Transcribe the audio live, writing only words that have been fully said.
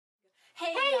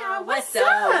What's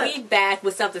up? We back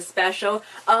with something special,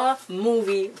 a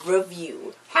movie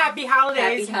review. Happy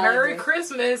holidays. Happy holidays. Merry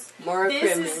Christmas.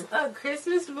 This is a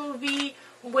Christmas movie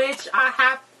which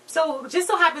I just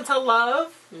so happen to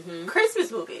love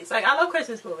Christmas movies. Like, I love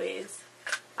Christmas movies.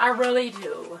 I really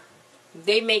do.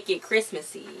 They make it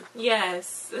Christmassy.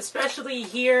 Yes, especially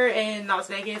here in Las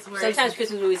Vegas, where sometimes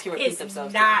Christmas movies can repeat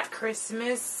themselves. It's not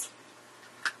Christmas,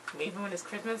 even when it's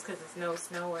Christmas, because there's no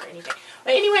snow or anything.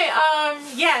 But anyway,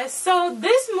 yes. So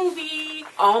this movie,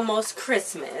 Almost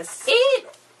Christmas. It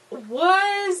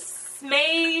was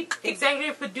made,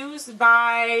 executive produced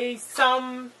by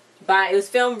some. It was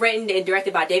filmed, written, and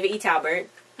directed by David E. Talbert.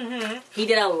 He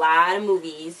did a lot of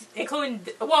movies, including.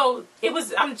 Well, it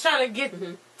was. I'm trying to get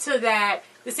to that.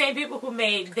 The same people who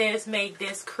made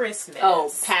this Christmas.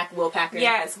 Oh, Will Paker.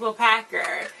 Yes, Will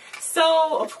Paker.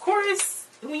 So of course,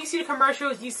 when you see the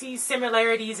commercials, you see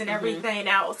similarities and everything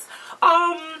else.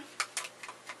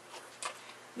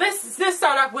 Let's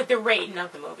start off with the rating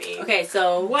of the movie. Okay,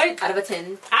 so what out of a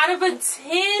 10? Out of a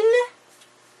 10.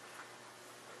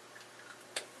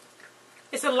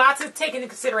 It's a lot to take into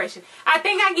consideration. I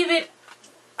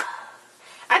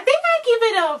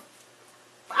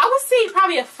would say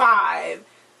probably a 5.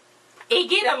 It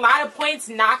get a lot of points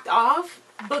knocked off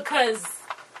because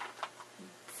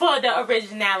for the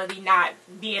originality not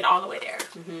being all the way there.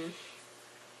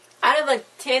 Out of a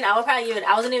 10, I would probably give it.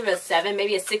 I wasn't even a 7,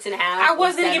 maybe a 6.5. I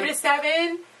wasn't gonna give it a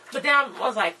 7, but then I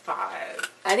was like 5.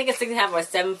 I think a 6.5 or a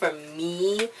 7 for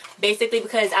me, basically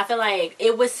because I feel like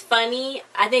it was funny.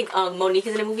 I think Monique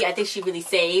is in the movie. I think she really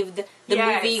saved the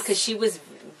movie because she was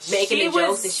making the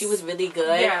jokes and she was really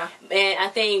good. Yeah. And I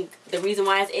think the reason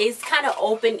why it's kind of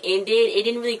open-ended. It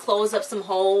didn't really close up some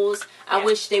holes. I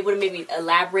wish they would have maybe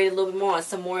elaborated a little bit more on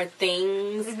some more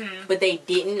things, but they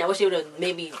didn't. I wish they would have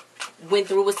maybe went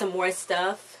through with some more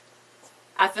stuff.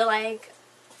 I feel like.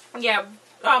 Yeah.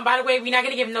 By the way, we're not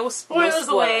going to give no spoilers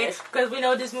away because we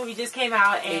know this movie just came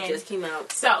out. And it just came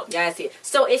out. So. Yeah, I see it.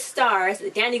 So it stars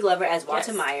Danny Glover as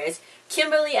Walter Myers,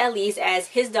 Kimberly Elise as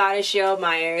his daughter Cheryl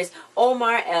Myers,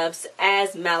 Omar Epps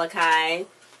as Malachi.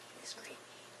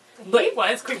 But he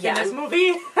was creepy in this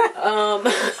movie.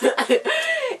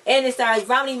 And it stars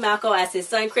Romany Malco as his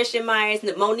son Christian Myers,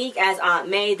 Monique as Aunt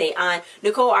May, they aunt,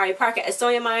 Nicole Ari Parker as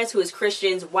Sonia Myers, who is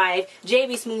Christian's wife,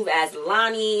 J.B. Smoove as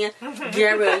Lonnie,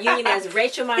 Gabrielle Union as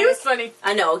Rachel Myers. He was funny.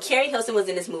 I know. Keri Hilson was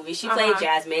in this movie. She played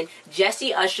Jasmine.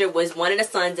 Jessie Usher was one of the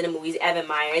sons in the movie's Evan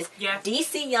Myers.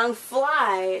 DC Young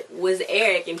Fly was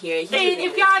Eric in here. And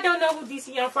if y'all don't know who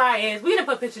DC Young Fly is, we're going to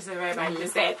put pictures of everybody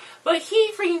just said. But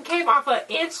he freaking came off of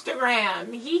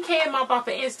Instagram. He came up off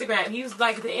of Instagram. He was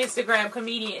like the Instagram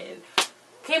comedian.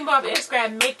 Came off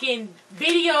Instagram making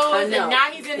videos, and now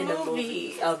he's in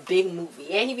movies. A big movie.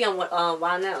 And he be on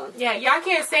Wild Now. Yeah, y'all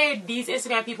can't say these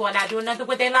Instagram people are not doing nothing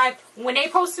with their life. When they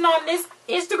posting on this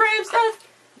Instagram stuff,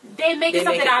 they making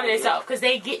something out of themselves because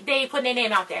they putting their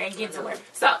name out there and getting somewhere.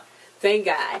 So, thank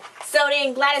God. So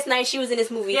then Gladys Knight, she was in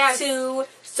this movie too.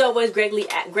 So was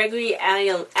Gregory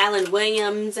Allen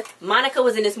Williams. Monica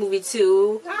was in this movie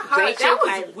too. That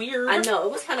was weird. I know,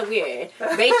 it was kind of weird.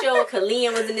 Rachel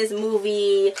Killian was in this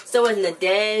movie. So was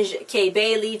Nadej, Kay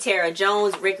Bailey, Tara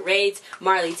Jones, Rick Rates,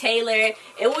 Marley Taylor.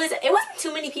 It wasn't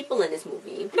too many people in this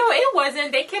movie. No, it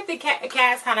wasn't. They kept the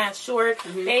cast kind of short.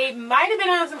 They might have been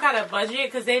on some kind of budget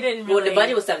because they didn't really... Well, the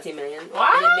budget was $17 million.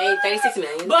 What? And it made $36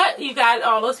 million. But you got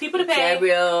all those people to pay.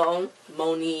 Gabrielle,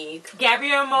 Monique,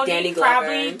 Monique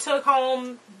probably took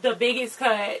home the biggest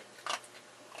cut.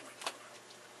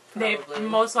 They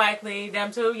most likely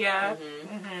them two,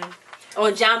 Oh,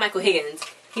 and John Michael Higgins,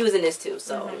 he was in this too.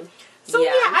 So,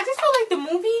 I just feel like the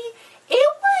movie, it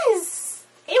was.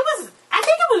 I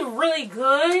think it was really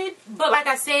good, but like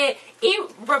I said,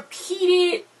 it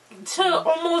repeated to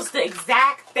almost the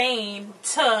exact thame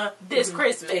to this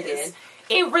Christmas. It did.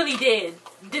 It really did.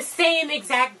 The same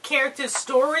exact character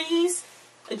stories,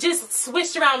 just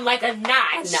switched around like a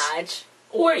notch.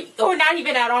 Or not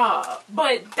even at all.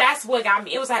 But that's what got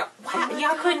me. It was like, wow,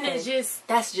 y'all couldn't have just...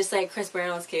 That's just like Chris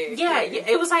Brown's character. Yeah,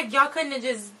 it was like y'all couldn't have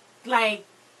just, like...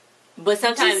 But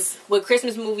sometimes with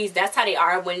Christmas movies, that's how they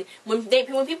are. When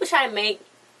people try to make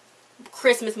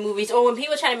Christmas movies, or when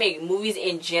people try to make movies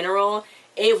in general,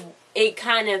 it does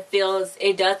kind of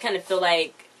feel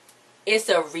like it's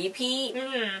a repeat.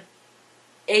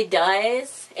 It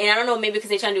does. And I don't know, maybe because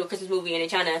they're trying to do a Christmas movie and they're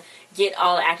trying to get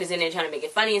all the actors in there and trying to make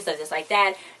it funny and stuff just like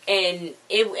that. And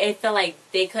it felt like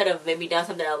they could have maybe done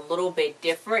something a little bit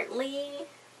differently.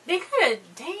 They could have,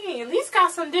 at least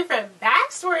got some different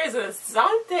backstories or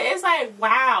something. It's like,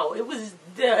 wow, it was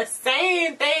the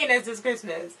same thing as this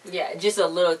Christmas. Yeah, just a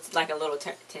little, like a little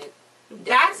tint.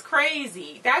 That's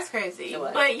crazy. That's crazy.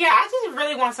 But yeah, I just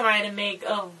really want somebody to make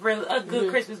a good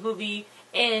Christmas movie,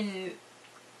 and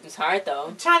it's hard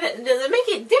though. Trying to make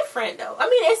it different though. I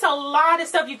mean, it's a lot of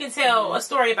stuff you can tell a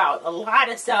story about. A lot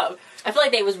of stuff. I feel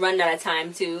like they was running out of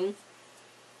time too.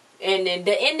 And then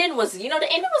the ending was, the ending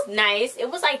was nice. It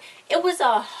was like, it was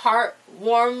a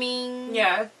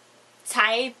heartwarming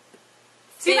type.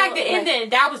 See, like the ending,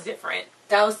 that was different.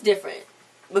 That was different.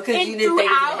 Because you didn't think it was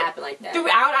going to happen like that.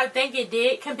 Throughout, I think it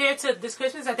did. Compared to this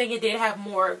Christmas, I think it did have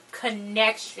more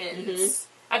connections.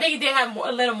 I think it did have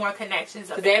a little more connections.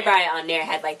 Because everybody on there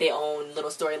had like their own little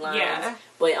storylines. Yeah.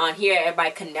 But on here,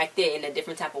 everybody connected in a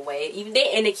different type of way. Even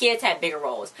and the kids had bigger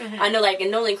roles. I know, like, in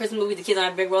normally in Christmas movies, the kids don't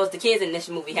have big roles. The kids in this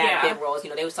movie had big roles.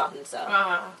 They was talking and stuff.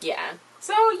 Yeah.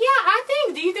 So,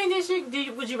 yeah, do you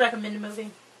think would you recommend the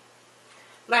movie?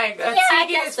 Like, a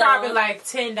ticket is probably like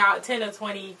 $10 or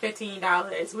 $20,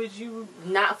 $15. Would you?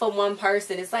 Not for one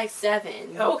person. It's like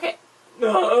 $7. Okay.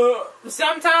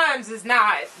 Sometimes it's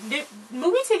not.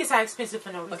 Movie tickets are expensive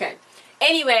for no reason. Okay.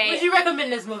 Anyway. Would you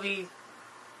recommend this movie?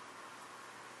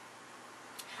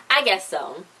 I guess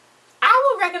so.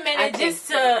 I would recommend it just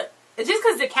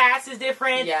because the cast is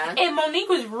different. Yeah. And Monique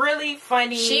was really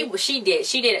funny. She did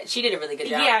a really good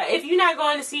job. Yeah. If you're not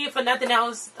going to see it for nothing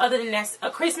else other than that's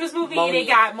a Christmas movie, they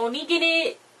got Monique in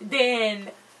it, then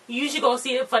you should go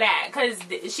see it for that, because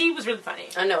she was really funny.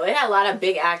 I know. It had a lot of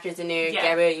big actors in there. Yeah.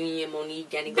 Gabrielle Union, Monique,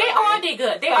 Jenny. They all did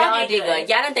good. They all did good.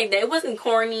 Yeah, I didn't think that. It wasn't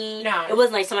corny. No. It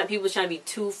wasn't like some people was trying to be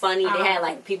too funny. They had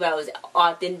like people that was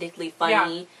authentically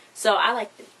funny. Yeah. So I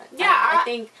liked it. Yeah, I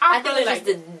think really it was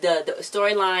just the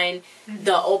storyline,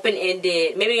 the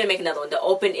open-ended, maybe we're going to make another one, the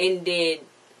open-ended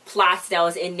plots that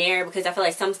was in there, because I feel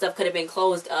like some stuff could have been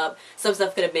closed up, some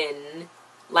stuff could have been,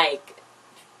 like,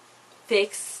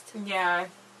 fixed. Yeah.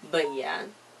 But yeah.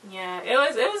 Yeah, it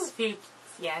was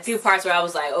a few parts where I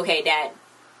was like, okay,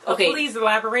 please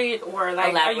elaborate, or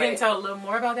like, are you going to tell a little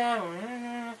more about that?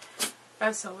 Or,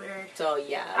 that's so weird. So,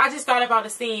 yeah. I just thought about a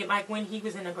scene, like, when he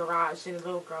was in the garage and the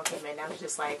little girl came in. I was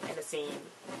just, like, in a scene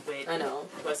with... I know.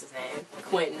 What's his name?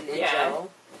 Quentin and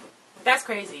Joe. That's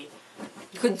crazy.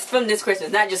 From this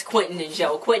Christmas. Not just Quentin and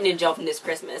Joe. Quentin and Joe from this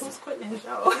Christmas. Who's Quentin and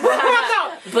Joe?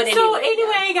 But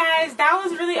anyway, guys, that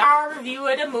was really our review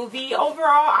of the movie. Overall,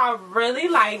 I really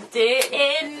liked it.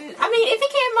 And, I mean, if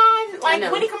it came on,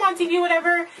 like, when it come on TV or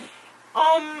whatever...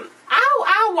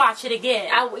 I'll watch it again.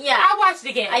 I'll watch it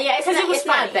again. Yeah, because it was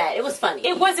not bad. It was funny.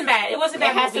 It wasn't bad. It wasn't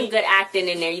bad. It had some good acting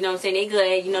in there. You know what I'm saying?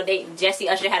 They good. Jesse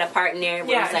Usher had a part in there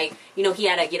where it was like, he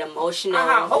had to get emotional.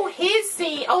 Oh, his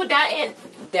scene. Oh, that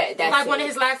like one of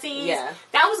his last scenes. Yeah,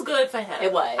 that was good for him.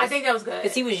 It was. I think that was good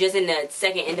because he was just in the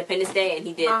second Independence Day and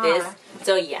he did this.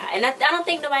 So yeah, and I don't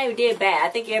think nobody did bad. I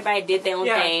think everybody did their own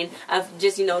thing. Of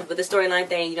just with the storyline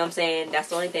thing. You know what I'm saying? That's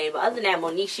the only thing. But other than that,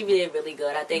 Monique, she did really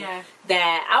good. I think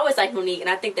that I always like Monique, and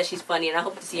I think that she's funny, and I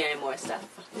hope to see her in more stuff.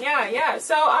 Yeah.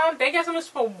 So thank you guys so much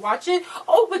for watching.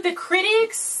 Oh, but the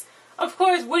critics. Of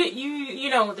course, what you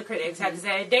know what the critics had to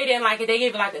say. They didn't like it. They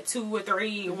gave it like a 2 or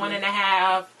 3,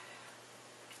 1.5.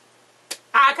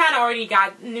 I kind of already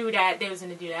knew that they was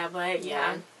going to do that, but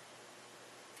yeah.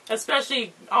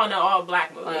 Especially on an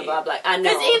all-black movie. On an all-black, I know.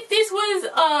 Because if this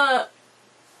was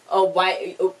a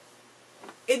white...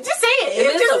 just say it.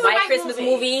 If this was a white Christmas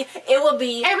movie, it would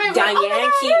be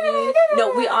Diane Keaton.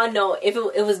 No, we all know if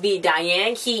it was be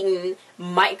Diane Keaton,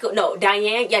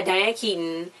 Diane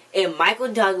Keaton and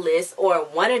Michael Douglas, or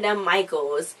one of them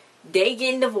Michaels. They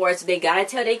getting divorced. They gotta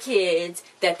tell their kids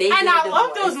that they. And I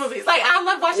love those movies. Like, I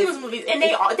love watching those movies, and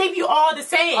they be all the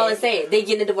same. All the same. They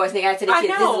getting a divorce. And they gotta tell their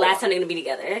kids this is the last time they're gonna be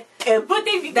together. But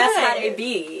they be that's how they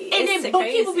be. And then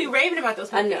people be raving about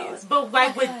those movies. I know. But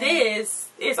like with this,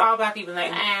 it's all black people.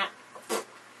 Like, I'm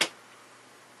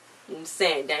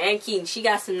saying Diane Keaton, she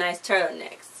got some nice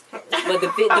turtlenecks. But the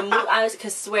movie, I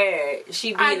could swear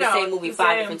she be in the same movie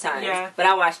 5 different times. Yeah. But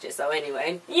I watched it, so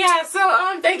anyway. Yeah,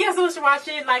 so thank you so much for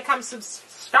watching. Like, comment,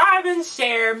 subscribe, and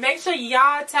share. Make sure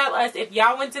y'all tell us if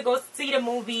y'all went to go see the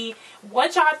movie,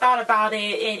 what y'all thought about it,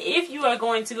 and if you are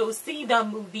going to go see the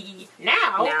movie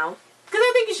now. Because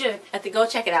I think you should. I think go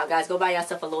check it out, guys. Go buy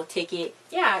yourself a little ticket.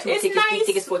 Yeah, 2 it's tickets, nice. 3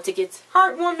 tickets, 4 tickets.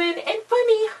 Heartwarming and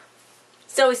funny.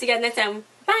 So we'll see you guys next time.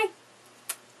 Bye.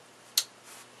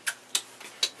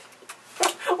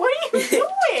 What are you doing?